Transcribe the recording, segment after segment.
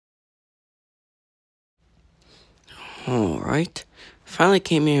Alright. Finally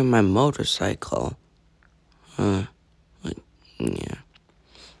came here in my motorcycle. Yeah.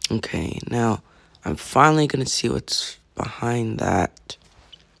 Okay, now I'm finally gonna see what's behind that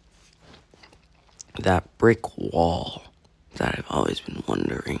brick wall that I've always been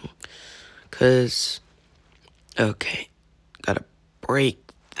wondering. Okay, gotta break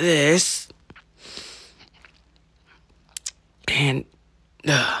this. And,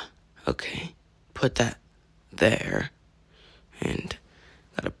 okay, put that there. And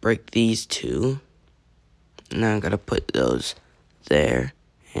gotta break these two. Now I gotta put those there.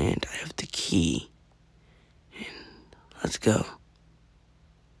 And I have the key. And let's go.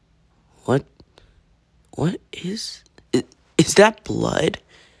 What is that blood?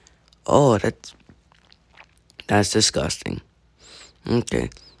 Oh, that's disgusting. Okay,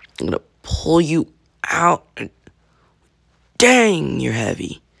 I'm gonna pull you out. Dang, you're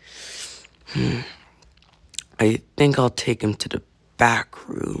heavy. I think I'll take him to the back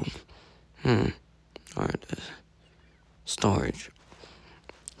room. Or the storage.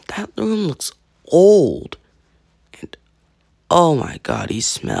 That room looks old. And oh my god, he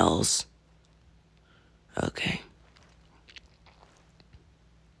smells. Okay.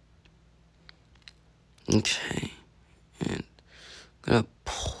 Okay. And I'm gonna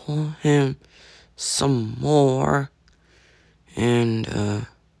pull him some more. And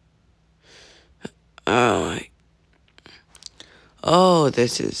oh,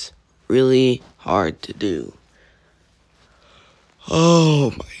 this is really hard to do.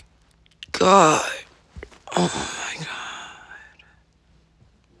 Oh my god. Oh my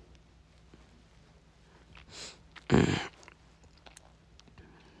god.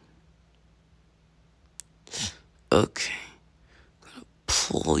 Okay. Gonna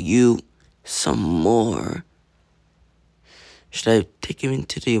pull you some more. Should I take him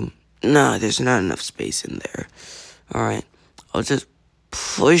into the... Nah, there's not enough space in there. Alright. I'll just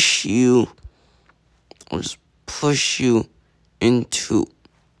push you into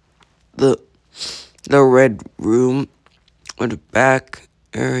the red room or the back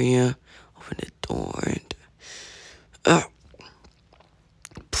area. Open the door and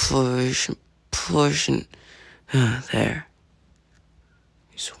push and there.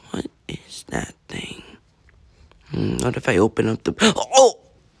 So what is that thing? What if I open up the...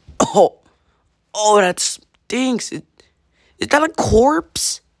 Oh, that stinks. Is that a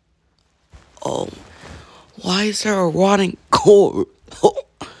corpse? Oh, why is there a rotting corpse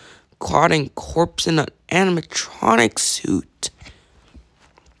in an animatronic suit?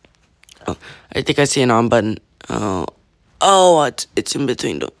 Oh, I think I see an on button. It's in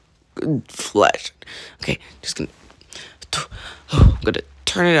between the flesh. Okay, I'm gonna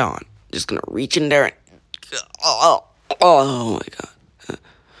turn it on. Just gonna reach in there and... Oh my god.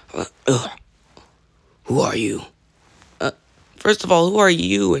 Who are you? First of all, who are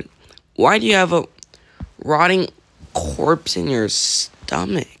you? And why do you have a rotting corpse in your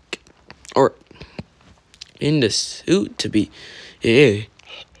stomach? Or in the suit, to be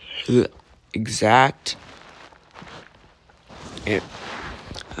exact. And,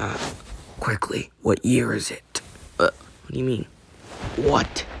 quickly, what year is it? What do you mean?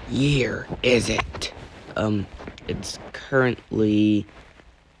 What year is it? It's currently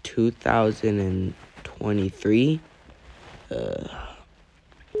 2023.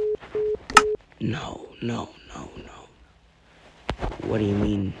 No. What do you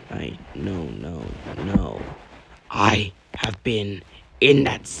mean no. I have been in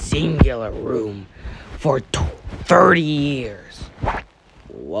that singular room for 30 years.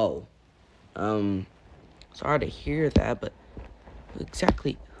 Whoa. Sorry to hear that, but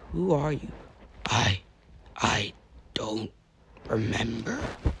exactly who are you? I don't remember.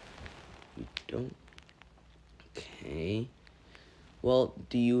 You don't? Okay. Well,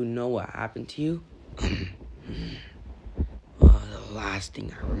 do you know what happened to you? The last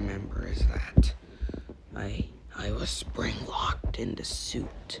thing I remember is that I was spring locked in the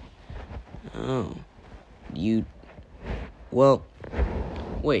suit. Oh. Well,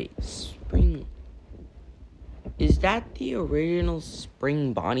 wait, spring... Is that the original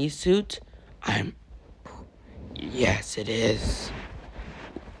spring bodysuit? Yes, it is.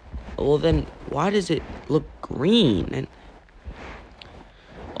 Well, then, why does it look green? And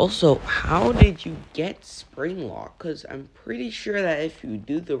also, how did you get spring lock? Because I'm pretty sure that if you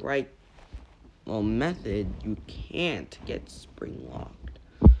do the right method, you can't get spring locked.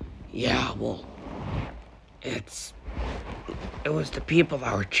 Yeah, well, it was the people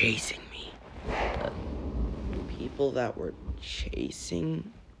that were chasing me. People that were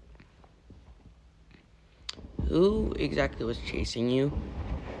chasing... Who exactly was chasing you?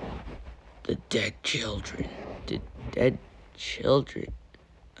 The dead children. Dead children.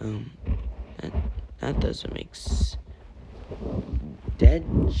 That, that doesn't make sense. Dead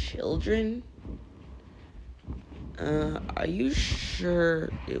children? Are you sure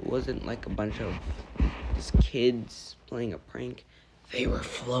it wasn't like a bunch of just kids playing a prank? They were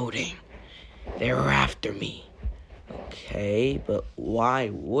floating. They were after me. Okay, but why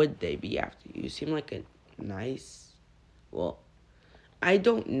would they be after you? You seem like a nice... Well, I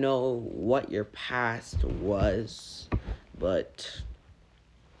don't know what your past was, but...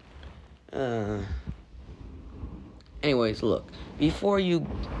 Anyways, look, before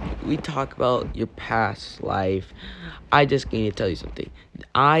we talk about your past life, I just need to tell you something.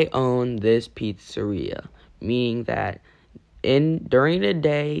 I own this pizzeria, meaning that during the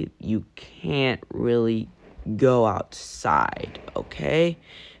day you can't really go outside, okay?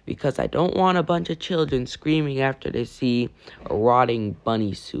 Because I don't want a bunch of children screaming after they see a rotting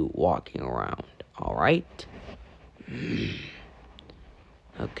bunny suit walking around, all right?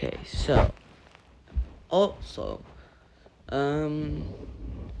 Okay, so also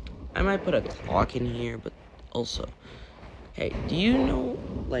I might put a clock in here, but also, hey, do you know,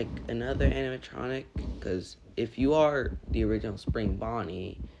 like, another animatronic? Because if you are the original Spring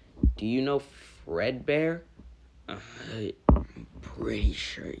Bonnie, do you know Fredbear? I'm pretty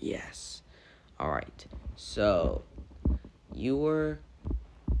sure, yes. Alright, so, you were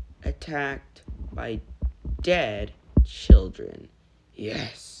attacked by dead children.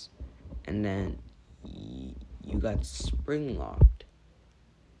 Yes. And then you got spring locked.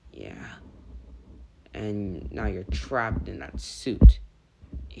 Yeah. And now you're trapped in that suit.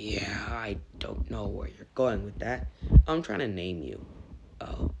 Yeah, I don't know where you're going with that. I'm trying to name you.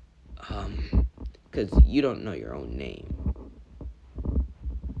 Oh, because you don't know your own name.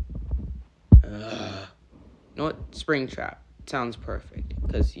 You know what? Springtrap. Sounds perfect.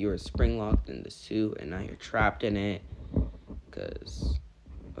 Because you were spring locked in the suit and now you're trapped in it. Because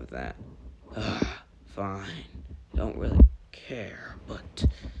of that. Fine. Don't really care, but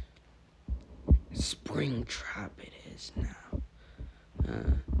Springtrap it is now.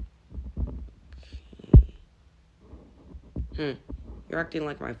 Okay. You're acting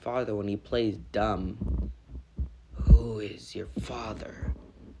like my father when he plays dumb. Who is your father?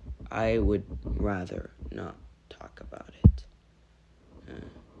 I would rather not talk about it.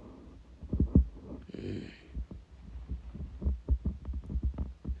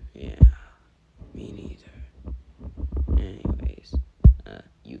 Yeah, me neither. Anyways,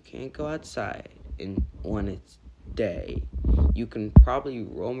 you can't go outside when it's day. You can probably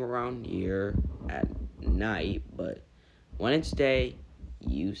roam around here at night, but when it's day,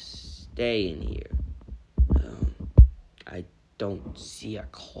 you stay in here. I don't see a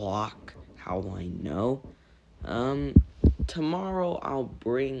clock. How do I know? Tomorrow I'll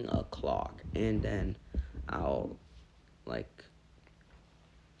bring a clock and then I'll, like,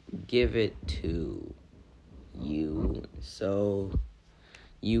 give it to you so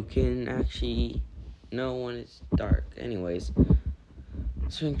you can actually know when it's dark. Anyways,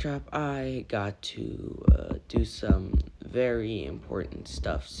 Springtrap, I got to do some very important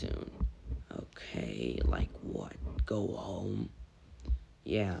stuff soon. Okay, like what? Go home?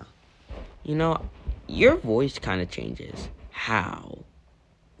 Yeah. You know, your voice kind of changes. How?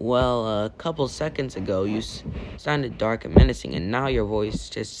 Well, a couple seconds ago, you sounded dark and menacing, and now your voice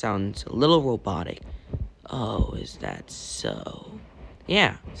just sounds a little robotic. Oh, is that so?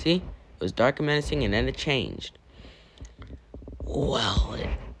 Yeah, see? It was dark and menacing, and then it changed. Well,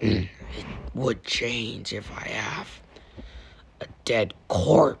 it would change if I have a dead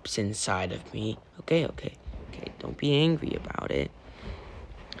corpse inside of me. Okay, don't be angry about it.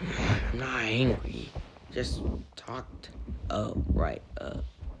 I'm not angry. Just talked. Oh, right,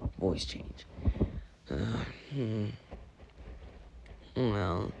 voice change.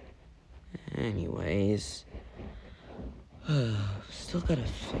 Well, anyways, still gotta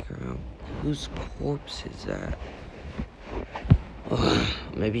figure out whose corpse is that.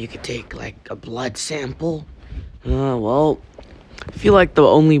 Maybe you could take, like, a blood sample? Well, I feel like the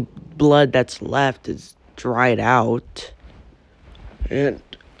only blood that's left is dried out. And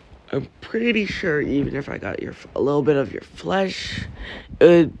I'm pretty sure even if I got a little bit of your flesh, it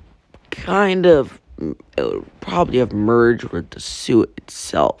would probably have merged with the suit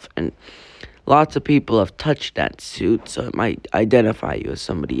itself. And lots of people have touched that suit, so it might identify you as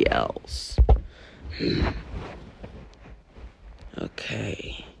somebody else.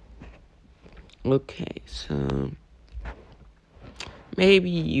 Okay, so maybe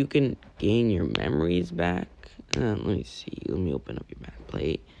you can gain your memories back. Let me see. Let me open up your back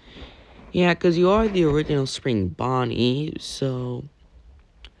plate. Yeah, because you are the original Spring Bonnie, so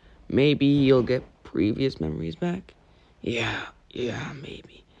maybe you'll get previous memories back. Yeah,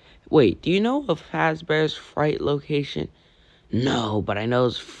 maybe. Wait, do you know of Fazbear's Fright location? No, but I know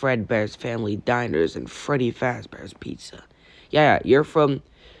it's Fredbear's Family Diners and Freddy Fazbear's Pizza. Yeah, you're from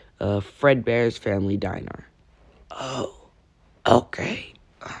Fredbear's Family Diner. Oh, okay.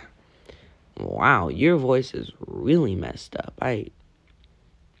 Wow, your voice is really messed up.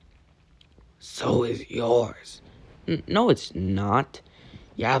 So is yours. No, it's not.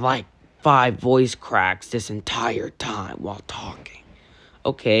 You have like 5 voice cracks this entire time while talking.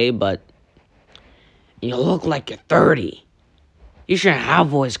 Okay, but you look like you're 30. You shouldn't have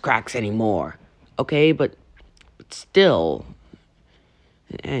voice cracks anymore. Okay, but still.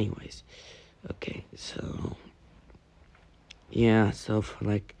 Anyways. Okay, so. Yeah, so for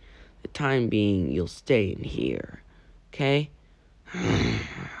like the time being, you'll stay in here. Okay?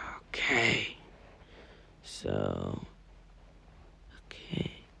 Okay. So.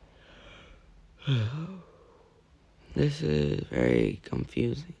 Okay. This is very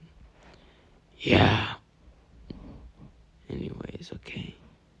confusing. Yeah. Anyways, okay.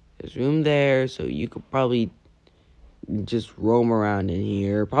 There's room there, so you could probably just roam around in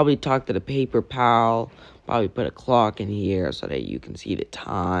here. Probably talk to the paper pal. Probably put a clock in here so that you can see the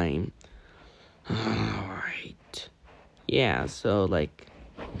time. Alright. Yeah, so like,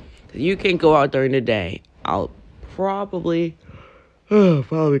 you can go out during the day. I'll probably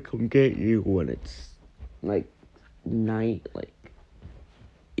come get you when it's like night, like,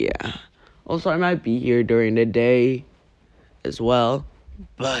 yeah. Also, I might be here during the day as well,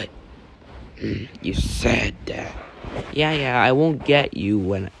 but you said that. Yeah, I won't get you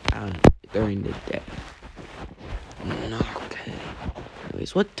when during the day. Okay.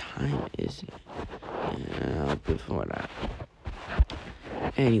 Anyways, what time is it? Before that.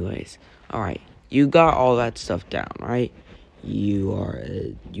 Anyways, alright. You got all that stuff down, right?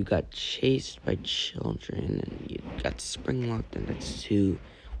 You got chased by children, and you got spring locked, and that's 2,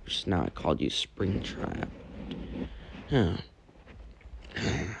 which is now I called you spring trap. Huh.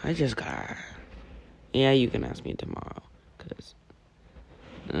 I just got. Yeah, you can ask me tomorrow, cause.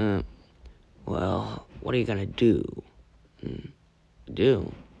 Well, what are you gonna do?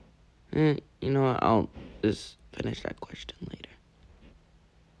 Do? You know what? I'll just finish that question later.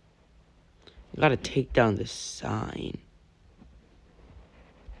 You gotta take down this sign.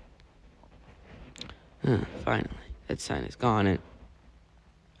 Finally, that sign is gone, and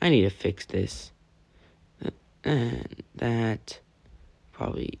I need to fix this. And that.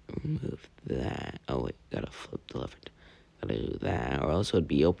 Probably remove that. Oh, wait, gotta flip the lever. Gotta do that, or else it would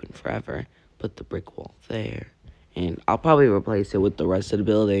be open forever. Put the brick wall there. And I'll probably replace it with the rest of the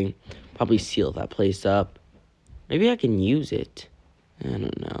building. Probably seal that place up. Maybe I can use it. I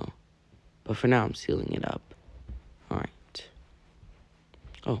don't know. But for now, I'm sealing it up. Alright.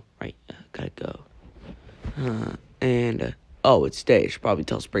 Oh, right. Gotta go. Oh, it's day. I should probably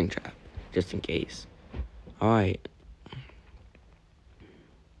tell Springtrap. Just in case. Alright.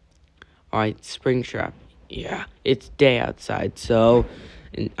 Alright, Springtrap. Yeah, it's day outside, so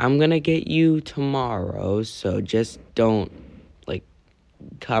I'm gonna get you tomorrow, so just don't, like,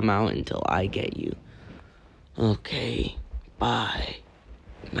 come out until I get you. Okay, bye.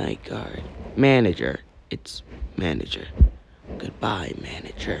 Night guard. Manager. It's manager. Goodbye,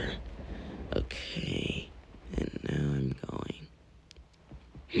 manager. Okay, and now I'm going.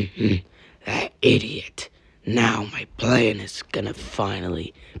 That idiot. Now my plan is gonna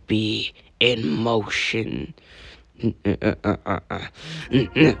finally be in motion. And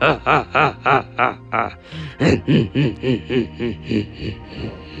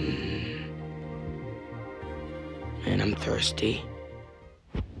I'm thirsty.